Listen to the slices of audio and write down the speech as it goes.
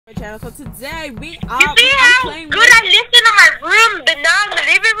Channel. So today we You are see how playing good I listen in my room, but now in the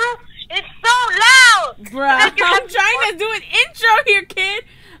living room, it's so loud. Bruh, I'm trying to do an intro here, kid.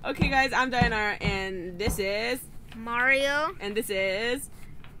 Okay, guys, I'm Diana, and this is Mario. And this is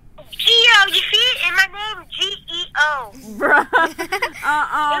Geo, you see? And my name G-E-O. bruh.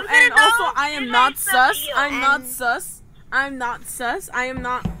 And also I am not sus. Geo. I'm not sus. I'm not sus. I am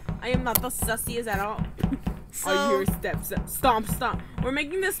not the sussiest at all. So, Oh, you hear steps. Stomp, stomp. We're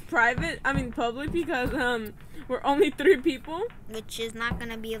making this public because we're only 3 people. which is not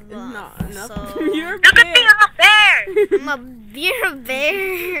gonna be a vlog. Not enough. So You're Look at me, I'm a bear. you're a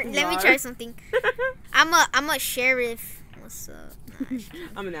bear. Let me try something. I'm a sheriff. What's up? Nah,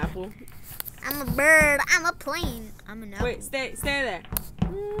 I'm an apple. I'm a bird. I'm a plane. I'm an apple. Wait, stay there.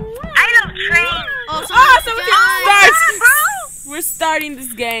 I don't train. Oh, so we're starting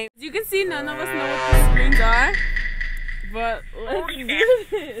this game. As you can see, none of us know what the screens are. But let's do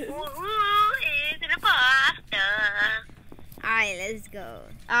this. Who is an imposter? Alright, let's go.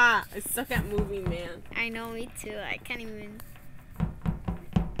 I suck at moving, man. I know, me too. I can't even.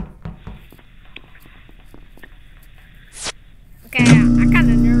 Okay, I'm kind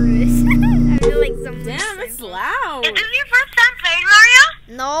of nervous. I feel like someone's Damn, it's saying- loud. Is this your first time playing Mario?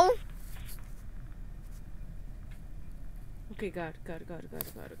 No. Okay, God. Let's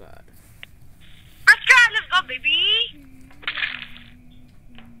try, let's go, baby.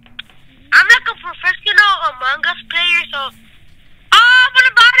 I'm like a professional Among Us player, so. Oh, what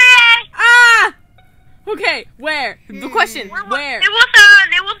about it? Ah! Okay, where? The question, where? It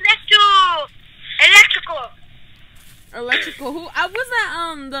was next to electrical. Electrical. Who? I was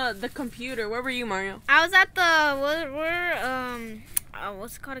at the computer. Where were you, Mario? I was at the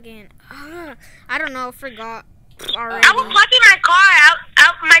what's it called again? I don't know. Forgot already. I was swiping my car out.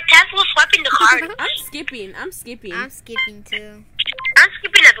 My Tesla was swiping the card. I'm skipping. I'm skipping too. I'm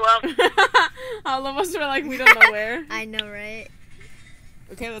skipping as well. All of us were like, we don't know where. I know, right?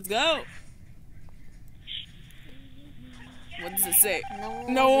 Okay, let's go. What does it say?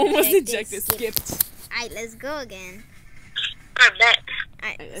 No one was ejected. Skipped. Alright, let's go again. I bet.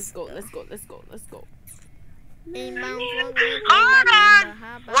 Alright, Alright, let's go. Hold on.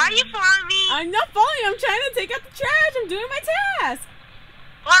 Why are you following me? I'm not following. I'm trying to take out the trash. I'm doing my task.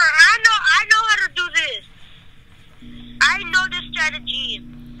 Hold on. I know how to do this. I know this strategy.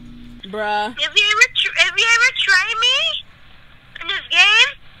 Bruh. If you ever try me in this game,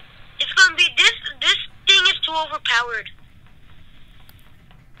 it's gonna be this thing is too overpowered.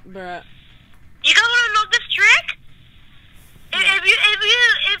 Bruh. You guys wanna know this trick?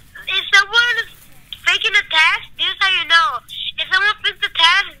 If someone is faking a task, this is how you know. If someone fakes the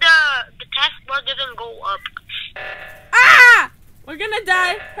task, the task bar doesn't go up. Ah! We're gonna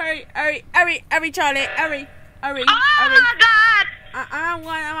die. Hurry, Charlie. Hurry. Oh my God! I'm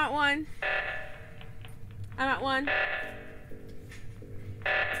at one.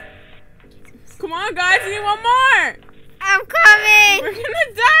 Come on, guys. We need one more. I'm coming. We're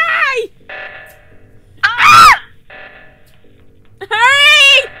gonna die. Ah!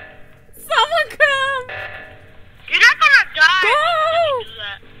 Hurry! Someone come. You're not gonna die. Go! Do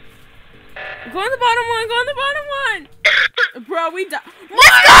that. Go on the bottom one. Bro, we died.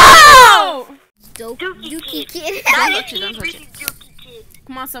 Let's go! Dookie kid. Don't touch it, don't touch it. Dookie kid.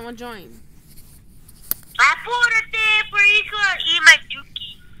 Come on, someone join. I put it there for you to eat my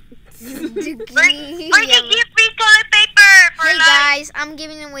dookie. But you Yeah, give free toilet paper for hey life. guys, I'm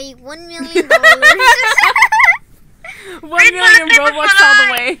giving away $1 million. 1 million Robux all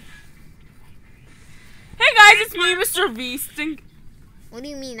the way. Hey guys, it's me, Mr. Beast. What do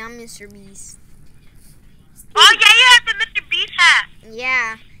you mean? I'm Mr. Beast. Oh yeah, you have the Mr. Beast hat.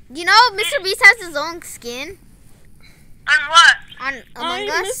 Yeah. You know, Mr. Beast has his own skin On what? on Among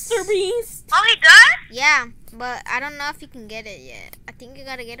I'm Us. Mr. Beast. Oh, he does? Yeah, but I don't know if you can get it yet. I think you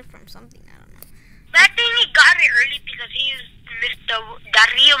gotta get it from something. I don't know. But I think he got it early because he's the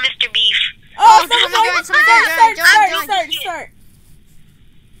real Mr. Beast. Oh, someone join. Start.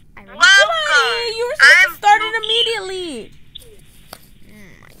 I really- Welcome. You were supposed to start it Dookie. immediately.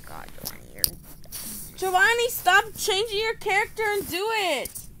 Oh my God, Giovanni, you're... Giovanni, stop changing your character and do it.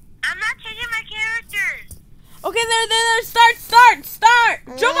 I'm not changing my characters. Okay, there. Start.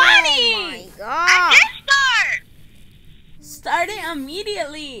 Giovanni! Oh my I God. did start. Start it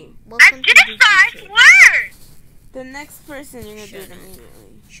immediately. I Welcome did to start. Dookie Kid. Where? The next person, you're gonna do it Shut up.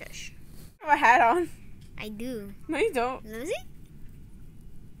 immediately. Shush. I have a hat on. I do. No, you don't. Lucy?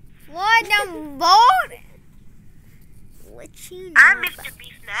 What the boat? What you know? I'm Mr.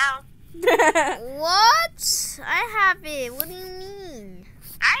 Beast now. What? I have it. What do you mean?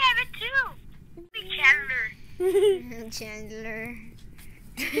 I have it too. Be Chandler. Chandler.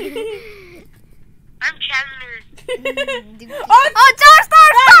 I'm Chandler.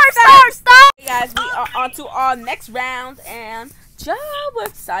 Star! Hey guys, we are on to our next round, and we're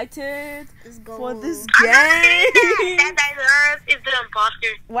excited Let's go. for this That game. I love is the imposter.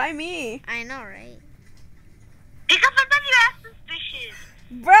 Why me? I know, right? Because sometimes you ask suspicious.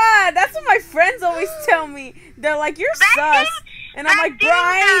 Bruh, that's what my friends always tell me. They're like, you're sus. And I'm like, bruh,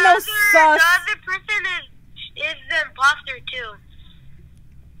 I ain't no sus. The other person is the imposter too.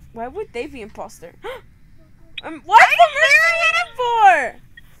 Why would they be imposter? What for?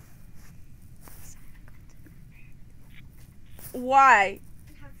 Why?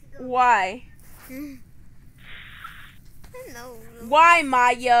 Why? No. Why,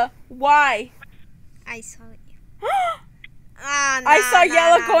 Maya? Why? I saw you. I saw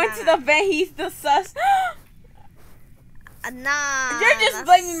Yellow going to the vent. He's the sus. Nah. You're just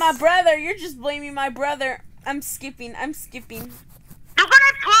blaming my brother. You're just blaming my brother. I'm skipping. Look what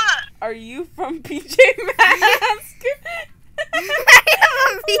I put. Are you from PJ Masks?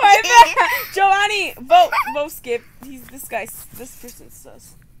 My bad. Giovanni, vote skip. This person's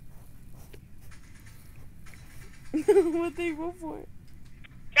sus. What they vote for?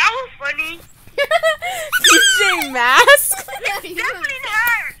 That was funny. PJ Masks? It's definitely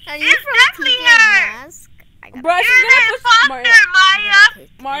her. Are you It's from definitely PJ her. Mask? I got Bro, You're she's the gonna push Mario. imposter, Maya.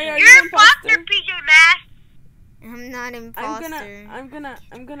 Mario, are You're you an imposter, imposter? PJ Masks. I'm not imposter. I'm gonna.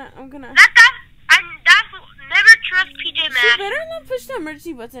 That's never trust PJ She Masks. better not push the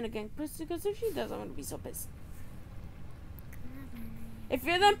emergency button again, because if she does, I'm gonna be so pissed. If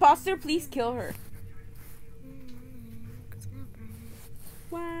you're the imposter, please kill her.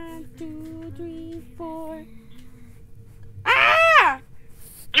 1, 2, 3, 4. Ah!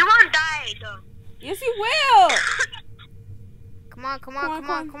 You won't die though. Yes, you will. Come on.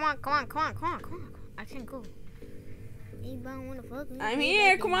 I can't go. I'm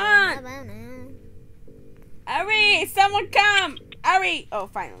here, come on. Ari, someone come. Ari. Oh,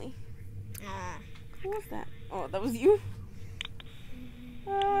 finally. Who was that? Oh, that was you.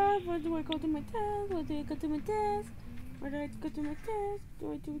 Where do I go to my task? Where do I go to my task? Where do I go to my task?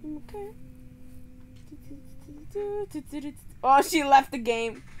 Do I do my task? Oh, she left the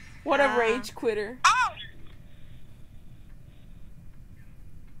game. What a rage quitter. Oh.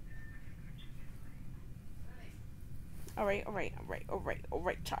 All right,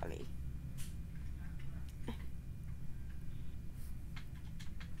 Charlie.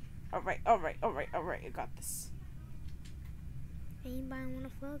 All right, I got this. Anybody wanna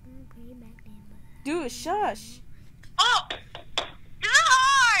fuck me? Put your back then, Dude, shush. Oh. This is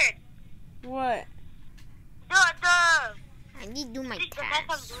hard. What? I need to do my This is the best I'm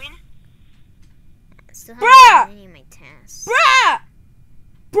task. doing. I still Bruh! haven't done any of my tasks.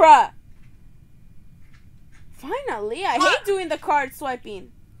 Bruh. Finally, I hate doing the card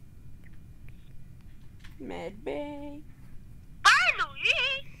swiping. Med Bay.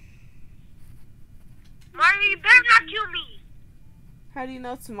 Finally. Mario, you better not kill me. How do you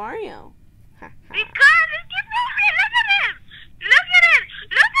know it's Mario? Because it's moving. Look at him.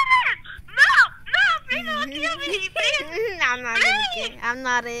 Look at him. No, please don't kill me. Please. I'm not gonna kill. I'm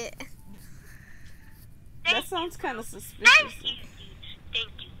not it. That sounds kind of suspicious.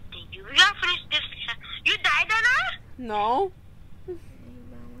 Thank you. We gotta finish this. You died, Anna? No,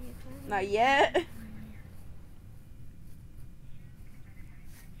 not yet.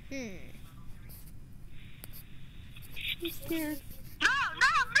 I'm scared. No,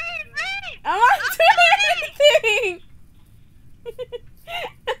 please. I'm not doing anything.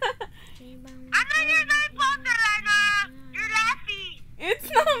 I know you're the imposter, Anna. You're laughing. It's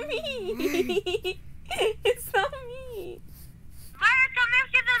not me. It's not me. Mario, tell me if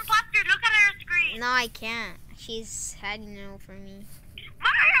she's an imposter. Look at her screen. No, I can't. She's hiding it for me.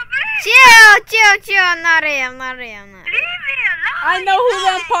 Mario, please. Chill. I'm not it. Leave me alone. I know who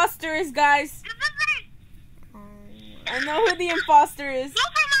the imposter is, guys. This is it. I know who the imposter is. Go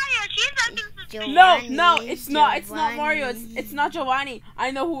for Mario. She's acting suspicious. No, it's not. It's not Mario. It's not Giovanni.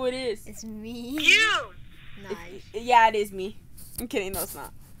 I know who it is. It's me. You. Nice. Yeah, it is me. I'm kidding. No, it's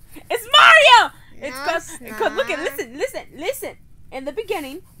not. It's Mario. It's No, cause look at listen. In the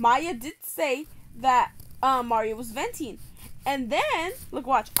beginning, Maya did say that Mario was venting, and then look,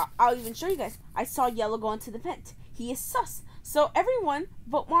 watch. I'll even show you guys. I saw Yellow go into the vent. He is sus. So everyone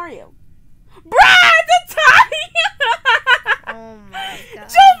vote Mario. Bruh, the time. Oh my god.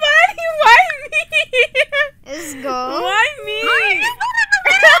 Giovanni, why me? Let's go. Why me? You.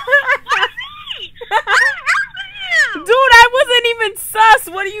 Dude, I wasn't even sus.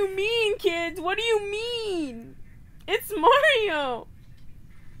 What do you mean, kids? What do you mean? It's Mario.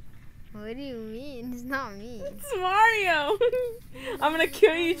 What do you mean? It's not me. It's Mario. I'm gonna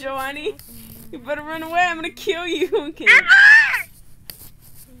kill you, Giovanni. You better run away. I'm gonna kill you. Okay. Never!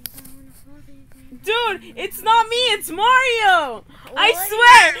 Dude, it's not me. It's Mario. I Vote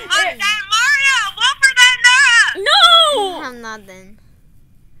swear. that Mario! Vote for that Nora! No. I'm not then.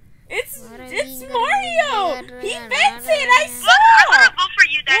 It's What are it's we Mario. gonna do? He vented. I I'm saw. gonna vote for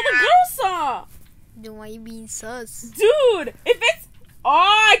you, Well, that the Nora. girl saw. Then why you being sus? Dude, if it's... Oh,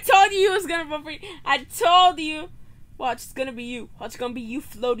 I told you it was gonna vote for you. I told you. Watch, it's gonna be you. Watch, it's gonna be you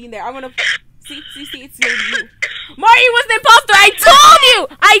floating there. I'm gonna... See, it's gonna be you. Mario was the imposter. I told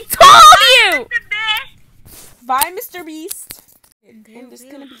you. The best. Bye, Mr. Beast. And there's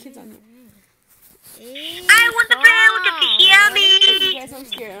gonna be kids on you. I want to play with the Okay, Yummy. guys,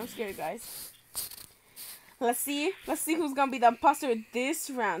 I'm scared, guys. Let's see who's gonna be the imposter this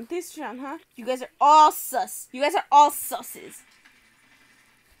round, huh? You guys are all sus. You guys are all susses.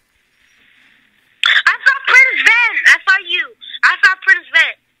 I saw Prince Van. I saw you. I saw Prince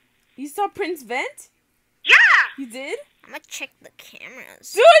Van. You saw Prince Vent? Yeah. You did? I'm gonna check the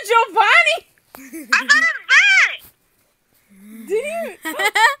cameras. Dude, Giovanni! I saw the Van. Did you?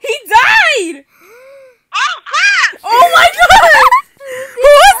 He died! Oh crap! Oh my god!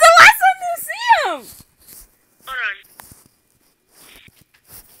 Who was the last time you see him? Hold on.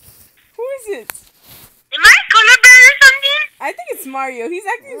 Who is it? Am I colorblind or something? I think it's Mario. He's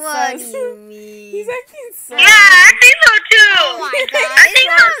acting What sus. do you mean? He's acting sus. Yeah, I think so too. Oh my god, I think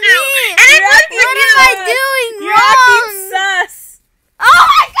it's so not too. me. And it's You're like acting What you. am I doing You're wrong? acting sus. Oh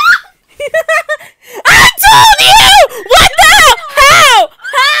my god! I told you! What the hell?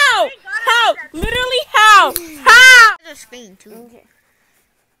 How? How? Literally how? How? There's a screen too. Okay.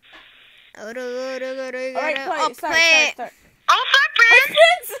 Alright, Alright, play. Start. Oh, sorry, Prince.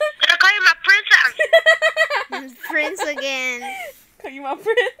 Prince! Gonna call you my princess. Prince again. Call you my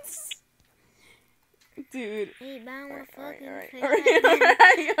prince. Dude. Hey, buy one fucking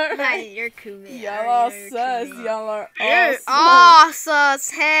Alright. You're cool, man. Y'all are sus. Y'all are all You're sus. all sus.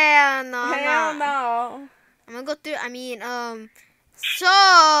 Hell no. Hell no. no. I'm gonna go through.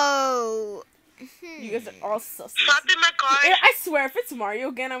 So. You guys are all sus. Stop in my car. I swear, if it's Mario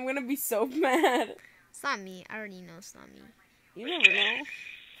again, I'm gonna be so mad. It's not me. I already know it's not me. You never know.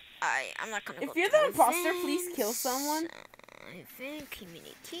 I'm not gonna. If go you're through the imposter, events. please kill someone. Event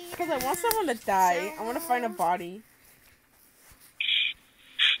communication. Because I want someone to die. I want to find a body.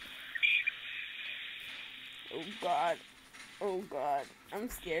 Oh god. Oh god. I'm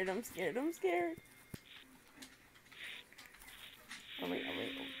scared. Oh wait.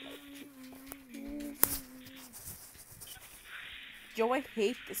 Joe, I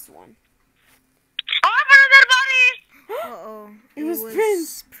hate this one. Oh, I found a dead body. Uh-oh. It was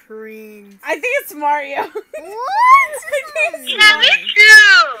Prince. Prince. I think it's Mario. What? Yeah, me too.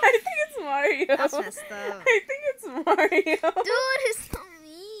 I think it's Mario. That's messed up. I think it's Mario. Dude, it's not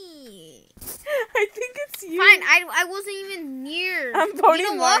me. I think it's you. Fine, I wasn't even near. I'm voting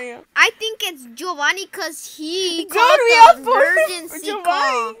You know what? Mario. I think it's Giovanni because he Dude, called we the all voted for emergency Giovanni.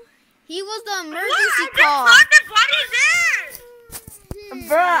 call. He was the What? emergency I call. just saw the body there.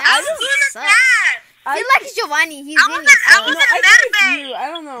 Bruh, I That just- Doing the sucks. test. I feel like it's Giovanni. He's I in wasn't- it. I No, was I in think that it's bed. you. I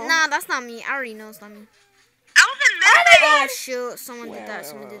don't know. Nah, that's not me. I already know it's not me. I was in that Oh bed. shoot! Someone did Wait, that. wait,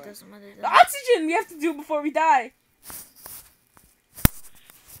 Someone wait, did that. wait. Someone did The that. oxygen we have to do before we die.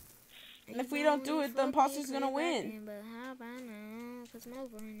 And if we don't do it, the imposter's gonna win. But how about now? 'Cause I'm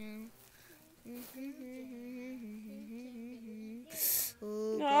over now.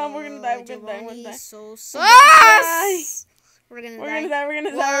 Oh, No, we're gonna die, God, we're gonna die, we're gonna die. Giovanni's so gonna sus. We're gonna We're die. gonna die. We're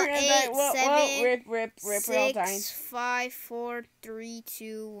gonna die. We're gonna die. Whoa, rip. We're all dying. 6, 5, 4, 3,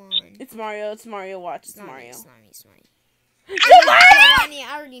 2, 1. It's Mario. It's Mario. Watch. It's Mario. It's not me. It's not me. Giovanni!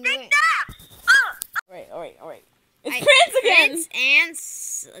 I already knew it. All right. It's I- Prince again. Prince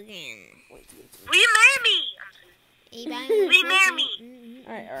and again. Wait. Will you marry me? We marry me.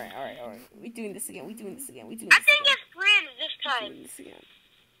 All right. We doing this again. I think This it's Prince this time. doing this again.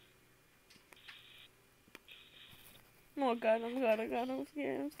 Oh god. I'm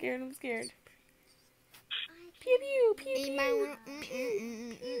scared.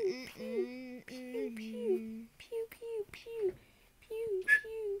 Pew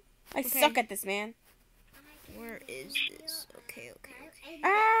pew. I suck at this, man. Where is this? Okay.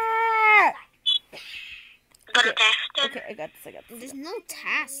 Ah! Got a test. Okay, I got this. There's no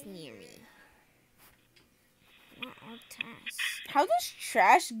task near me. What are tasks? How does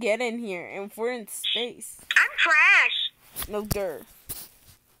trash get in here if we're in space? I'm trash. No dirt.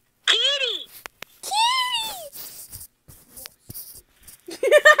 Kitty.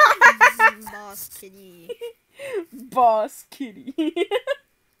 Boss kitty. Boss kitty.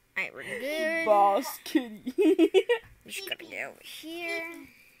 Alright, we're good. Boss kitty. We just gotta go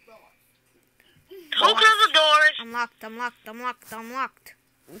Who closed the doors? I'm locked. I'm locked. I'm locked. I'm locked.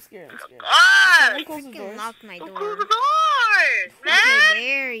 I'm scared. I'm scared. God! Someone close the Freaking doors. locked my Who door. closed the doors, man? Okay,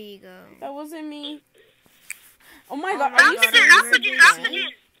 there you go. That wasn't me. Oh my Oh god, my are you God, Oxygen, serious? oxygen, Oxygen. oxygen.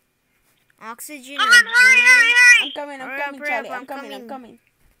 Oxygen. Come on, hurry, hurry, I'm hurry. coming, I'm Hurry up, coming, hurry up, Charlie. I'm I'm coming, I'm coming. coming.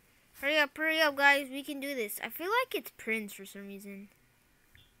 Hurry up, guys. We can do this. I feel like it's Prince for some reason.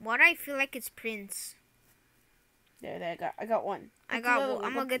 Why do I feel like it's Prince? There, I got one. I It's got. a little- Well,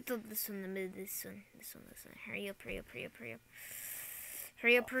 I'm gonna get to this one. This one. Hurry up. Hurry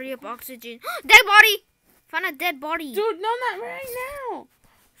up. Oxygen. Dead body. Found a dead body. Dude, no, not right now.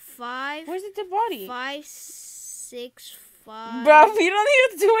 5, Where's the dead body? 5, 6, 5. Bro, we don't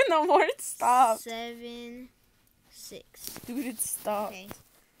need to do it no more. Stop. 7, 6. Dude, it stopped. Okay.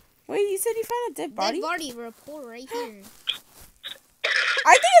 Wait, you said you found a dead body? Dead body report right here.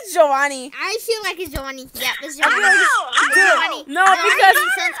 I think it's Giovanni. I feel like it's Giovanni. Yeah, it's I feel Giovanni. like How? Dude, Giovanni. no, Giovanni because-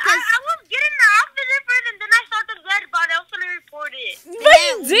 makes sense I 'cause was getting the oxygen first, and then I saw the dead body. I was gonna report it. But you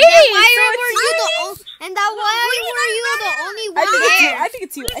Then did. why so were it's you you. the only? And that why were you the only I one think it's you. there? I think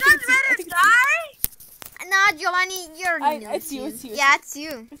it's you. You I guys think it's you. I let her think it's you. die? Nah, Giovanni, you already know. it's you, it's you, it's Yeah, it's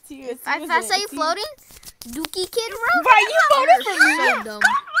you. It's you. It's If I you, saw you it's floating, Dookie Kid, bro. Why you voted for me? So dumb.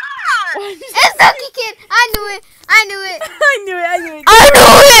 Come on! It's Dookie Kid. I knew it. I knew it.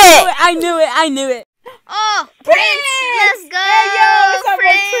 I knew it. I knew it. Oh, Prince, let's go. Hey, yo, it's our boy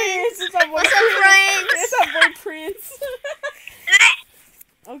Prince. Prince. It's our boy What's up, Prince? It's our boy Prince.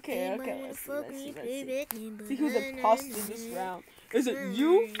 Okay, let's see who's imposter this round. Is it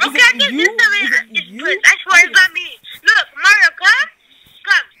you? Is Okay, I it guess you? this time Is it it's you? Prince. I swear it's not me. Look, Mario, come.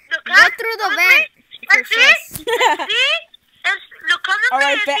 Come. Look, Go come. through the Come vent. with me. And see? See? And look, come with All me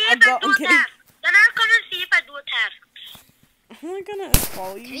right, and bet, see I'll if I go. do I'm a kidding. task. Then I'll come and see if I do a task. I'm not gonna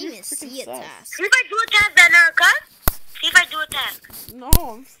follow you. Can't You even freaking see a suck. task. See if I do a task, then I'll come. See if I do a task. No,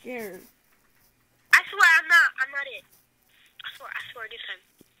 I'm scared. I swear I'm not it. I swear this time.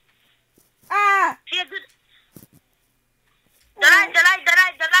 Ah! See, I did. The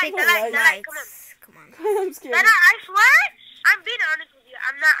light. Come on. Come on. I'm scared. Then I swear, I'm being honest with you.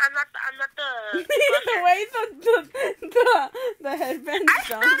 I'm not the. The way the headband I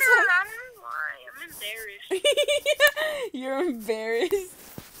swear, jumps. I'm lying. I'm embarrassed. You're embarrassed.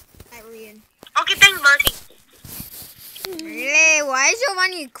 Irene. Okay, thanks, Marty. Really? Why is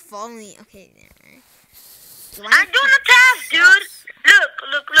Giovanni following? Okay. Giovanni I'm doing the task, dude.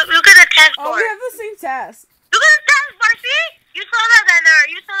 Look at the task Oh, bar. we have the same task. Look at the task bar, see? You saw that, Danner.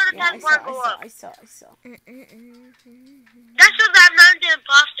 You saw the Yeah, task bar go up. I saw. That shows that I'm not the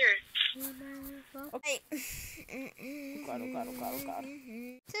imposter. Okay. Oh God.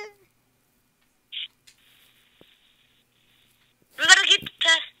 We gotta get the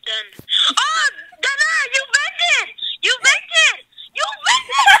test done. Oh, Danner, you vented! You vented! You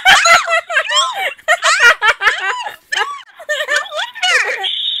wonder!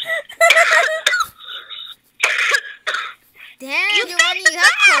 Damn, Giovanni, you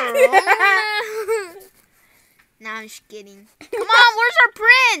have corona. Nah, I'm just kidding. Come on, where's our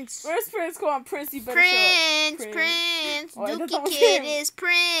Prince? Where's Prince? Come on, Prince, you better show up. Prince. Oh, I thought that Dookie was Kid him. is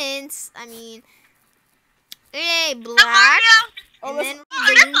Prince. I mean, hey, Come Black. on, Oh, And let's, then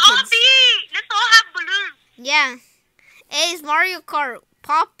let's balloon all kids. be. Let's all have balloons. Yeah. Hey, it's Mario Kart.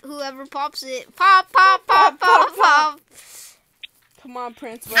 Pop, whoever pops it. Pop, pop, pop, pop, pop. come on,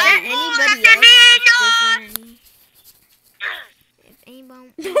 Prince. Is there anybody else? Different? If anybody.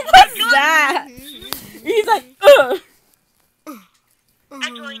 What's that? He's like, ugh. I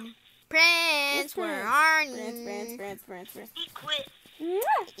joined. Prince, where are you? Prince. He quit.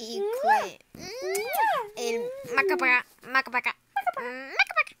 He quit. El macapaca, macapaca.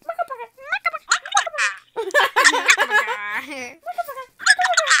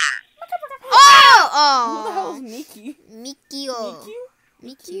 Who the hell is Oh! Mickey? Mickey-o.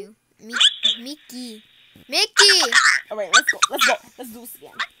 Mickey? Mickey. Mickey! Alright, let's go. Let's do this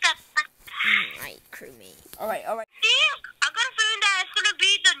again. My crewmate. Alright. See, I got a feeling that it's gonna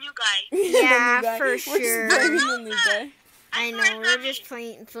be the new guy. The new Yeah, guy. for We're sure. just blaming the new guy. I know, we're just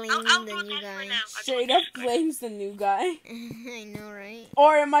blaming I'll the go new test guy. right now. Straight up blames the new guy. I know, right?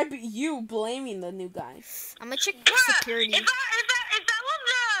 Or it might be you blaming the new guy. I'm gonna check Bruh, security. If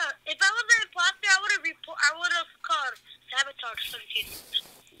I was the imposter, I would have called sabotage something.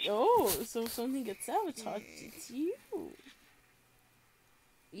 Oh, so something gets sabotaged. It's you.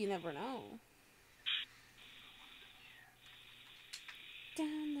 You never know.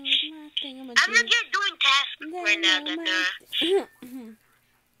 Download my thing. I'm gonna get doing tasks right now, Dada.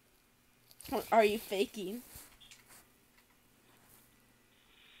 Are you faking?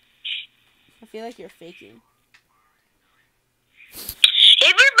 I feel like you're faking.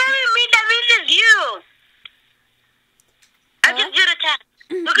 If you're better than me, that means it's you.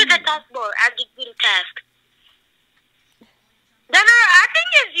 the task. No, I think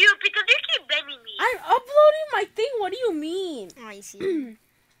it's you because you keep blaming me. I'm uploading my thing. What do you mean? Oh, I see.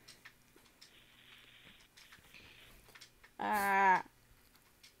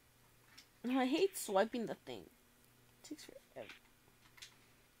 I hate swiping the thing. It takes forever.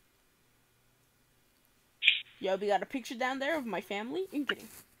 Yo, we got a picture down there of my family. I'm kidding.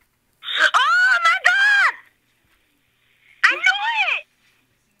 Oh my god! I knew it!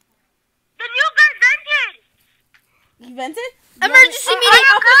 The new guy vented! You vented? Emergency meeting!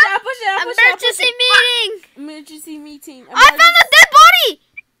 I'll push it. Emergency meeting! Emergency meeting. I found a dead body!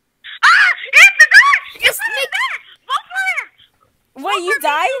 Ah! It's the guy! It's the Mickey. guy! Vote for him! Wait, you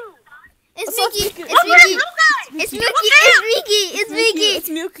died? It's So Mickey! it's It's Vote for the Mickey! new guy! It's Mickey! It's Mickey! It's Mickey! It's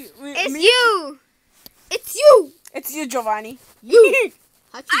Milky. It's you! It's you! It's you, Giovanni. You!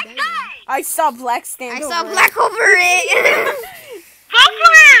 How'd I you die? died! I saw Black stand I over saw it. black over it! Vote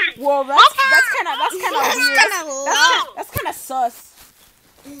for him! Whoa, that's kind of That's weird. kinda low. That's kind of sus.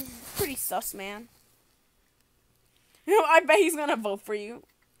 Pretty sus, man. I bet he's gonna vote for you.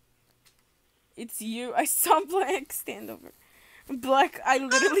 It's you. I saw Black stand over. Black, I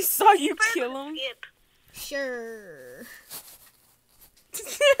literally saw you kill him. Skip. Sure.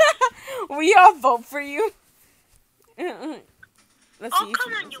 We all vote for you. Let's Oh, see.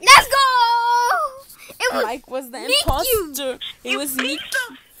 come on, you. Let's go! It was Mike was the Mickey. imposter. It was piece Mickey.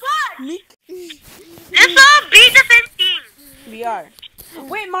 of fuck! Mickey. Let's all be the same team. We are.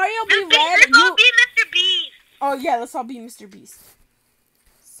 Wait, Mario, be Let's red. all You. be Mr. Beast. Oh yeah, let's all be Mr. Beast.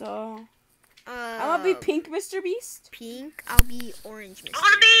 So I'm gonna be pink, Mr. Beast. Pink. I'll be orange, I'm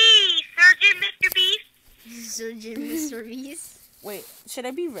gonna be Surgeon Mr. Beast. Surgeon Mr. Beast. Wait, should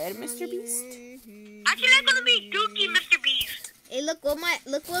I be red, Mr. Beast? Actually, I'm gonna be Dookie Mr. Beast. Hey, look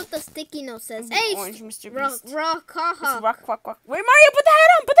what the sticky note says. Be Hey, orange, Mr. rock, Beast. rock, It's haha. rock, quack, quack. Wait, Mario, put the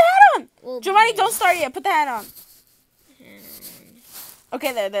hat on. Put the hat on. Oh, Giovanni, boy. don't start yet. Put the hat on.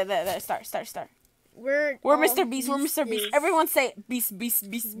 Okay, there. Start. We're We're all Mr. Beast. We're Mr. Beast. beasties. Everyone say Beast, Beast,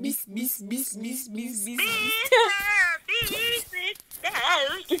 Beast, Beast, Beast, Beast, Beast, Beast, Beast.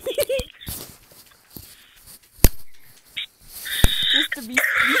 Mr. Beast.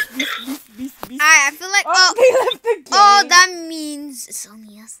 Mr. Beast, Beast. I feel like Oh, we left the game. oh, that means it's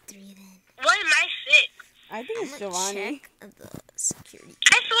only us three then. Why am I sick? I think it's I'm gonna Giovanni. check the security.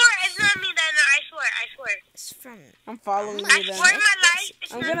 I swear it's not me, Dana. I swear. It's from I'm following I you then. swear my life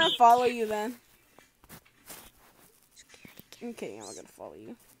it's I'm not gonna me. follow you then. Okay, I'm gonna follow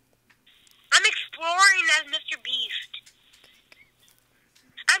you. I'm exploring as Mr. Beast.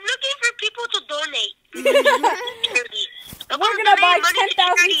 I'm looking for people to donate. Charity. I'm We're gonna gonna buy donate money to 10,000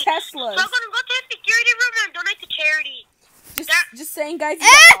 charity. Teslas. So I'm gonna go to the security room and donate to charity. Just saying, guys.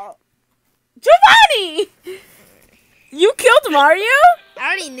 Giovanni! You killed Mario? I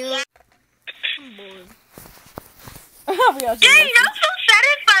already knew. I'm bored. We all just Dang, that's so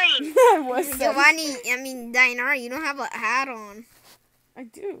satisfying. What's that? Giovanni, I mean Dinar, you don't have a hat on. I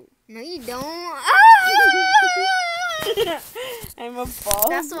do. No, you don't. I'm a ball.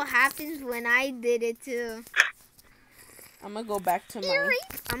 That's what happens when I did it too. I'm gonna go back to my.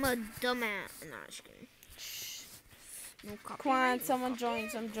 I'm a dumbass. No, just kidding. No copyright. Come on, someone join.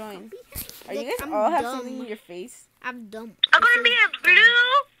 Some join. Are you Look, guys I'm all have dumb. something in your face? I'm dumb. I'm gonna be a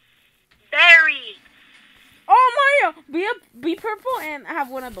blueberry. Oh, Mario, be purple and have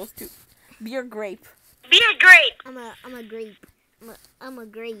one of those two. Be a grape. Be a grape. I'm a grape. I'm a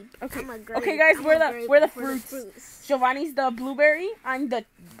grape. Okay. I'm a grape. Okay, guys, I'm we're a the- grape we're the for fruits. Giovanni's the blueberry. I'm the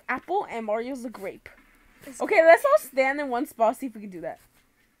apple, and Mario's the grape. Okay, let's all stand in one spot. See if we can do that.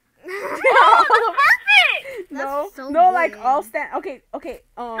 Oh, perfect. No, so no, like good. all stand. Okay.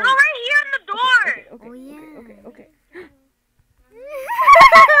 Go right here on the door. Okay. Oh, yeah. Okay. That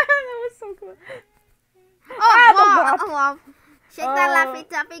was so cool. Ah, the WAP. Shake that laffy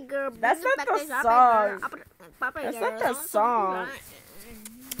taffy girl. That's bring not it the back to song. Papa That's girl. not the song.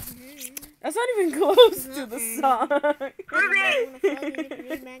 That's not even close to the song.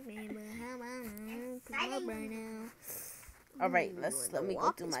 All right, let me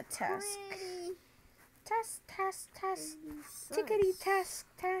go do my task. Task. Tickety task.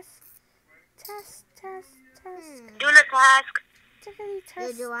 Doing a task. Tickety Yo,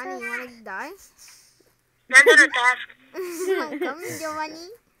 task. Giovanni, you wanna die? Not doing a task. Come, Giovanni.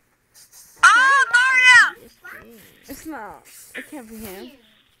 Oh, Mario! It's not. It can't be him.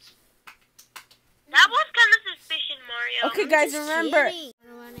 That was kind of suspicious, Mario. Okay, guys, remember.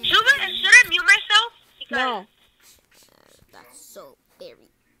 Should I mute myself? Because No. That's so very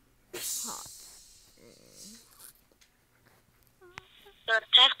hot. the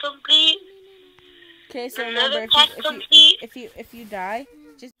task complete. Okay, so Another remember, task complete. if you die,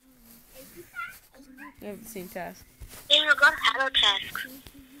 just You have the same task. Dang, I got hello task.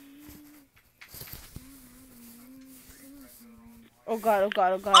 Oh god, oh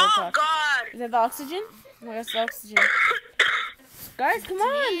god, oh god, Oh oh god. god! Is that the oxygen? Oh my god, it's the oxygen. Guys, come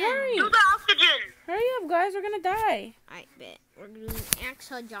on, hurry! Do the oxygen! Hurry up, guys, we're gonna die. I bet. We're doing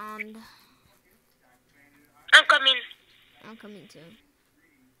oxygen. I'm coming. I'm coming too.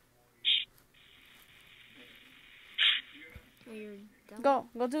 Oh, you're done?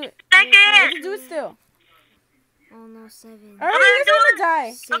 Go do it. Second! Do it still. Oh no, 7. Alright, you guys are gonna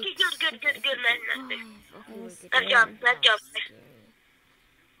die. 6. Okay, good. Nice. 5. Okay, we're good. Good job. Scary.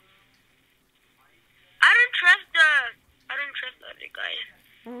 I don't trust the other guy.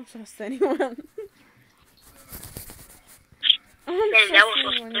 I don't trust anyone. I don't Man, that was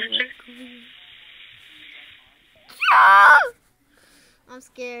trust so anyone. stupid. I'm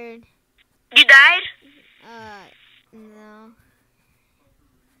scared. You died? No.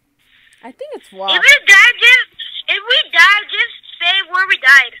 I think it's If WAP. we died, just say where we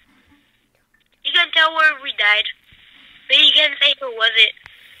died. You can tell where we died. But you can say who was it.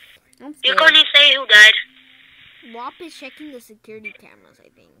 I'm You scared. can only say who died. WAP is checking the security cameras, I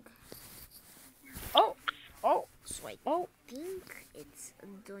think. Oh. So I Oh. think it's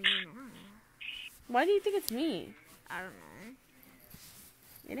doing wrong. Why do you think it's me? I don't know.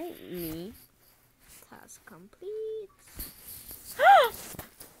 It ain't me. Task complete.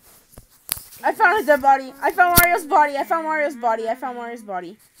 I found a dead body. I found Mario's body. I found Mario's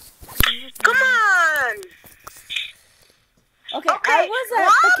body. Come on! Okay, Okay, I was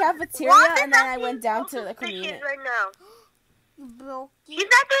at the cafeteria Why and is then that I being went down so to the suspicious community. right now? You broke it. He's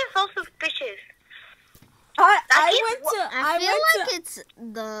not being so suspicious. I keeps- went to. I feel like to. it's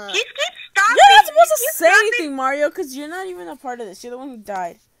the. He keeps stopping. You're not supposed He to keeps say stopping. anything, Mario, because you're not even a part of this. You're the one who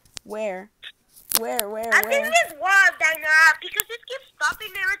died. Where? I think it's wild, Dana, because it keeps stopping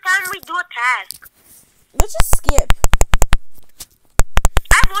every time we do a task. Let's just skip.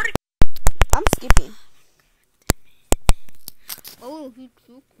 I've already. I'm skipping. Oh, he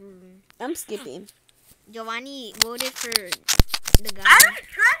took her. I'm skipping. Giovanni voted for the guy. I don't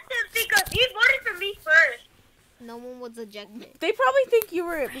trust him because he voted for me first. No one was ejected. They probably think you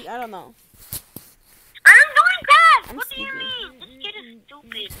were. I don't know. I'm doing tasks. I'm What do you sleeping. mean? This kid is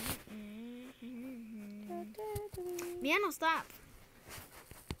stupid. Miano, stop.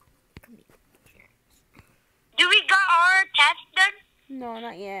 Come here. Do we got our tasks done? No,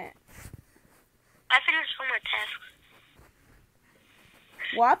 not yet. I finished all my tasks.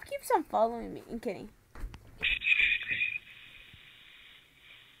 WAP keeps on following me. I'm kidding.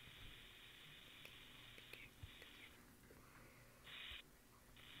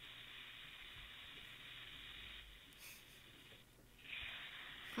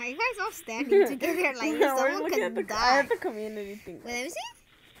 Why are you guys all standing together like No, we're someone looking could I die? have the community thing. Wait, let me see.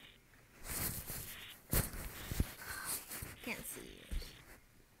 Can't see it.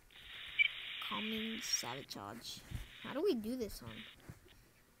 Common sabotage. How do we do this one?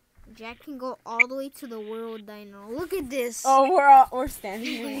 Jack can go all the way to the world dino. Look at this. Oh, we're standing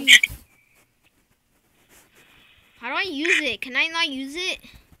here. How do I use it? Can I not use it?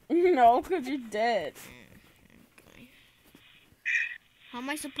 No, because you're dead. Okay. How am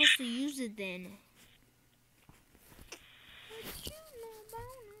I supposed to use it then?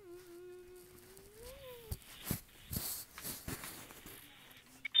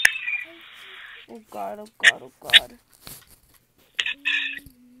 Oh god, oh god, oh god.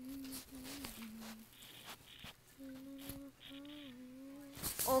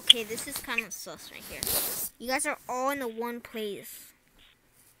 Okay, this is kind of sus right here. You guys are all in the one place.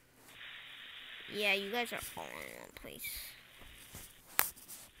 Yeah, you guys are all in one place.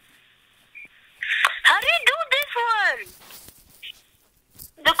 How do you do this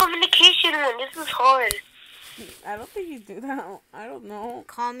one? The communication one. This is hard. I don't think you do that. I don't know.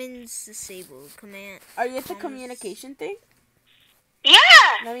 Commons disabled. Command. Are you at the communication thing? Yeah.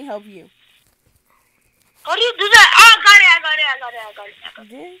 Let me help you. How do you do that? Oh, I got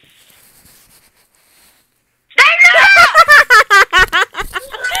it. You did?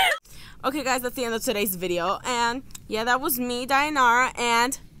 Okay, guys, that's the end of today's video. And yeah, that was me, Dayanara,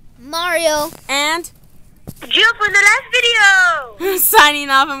 and Mario. Jill for the last video. signing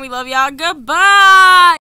off. And we love y'all. Goodbye.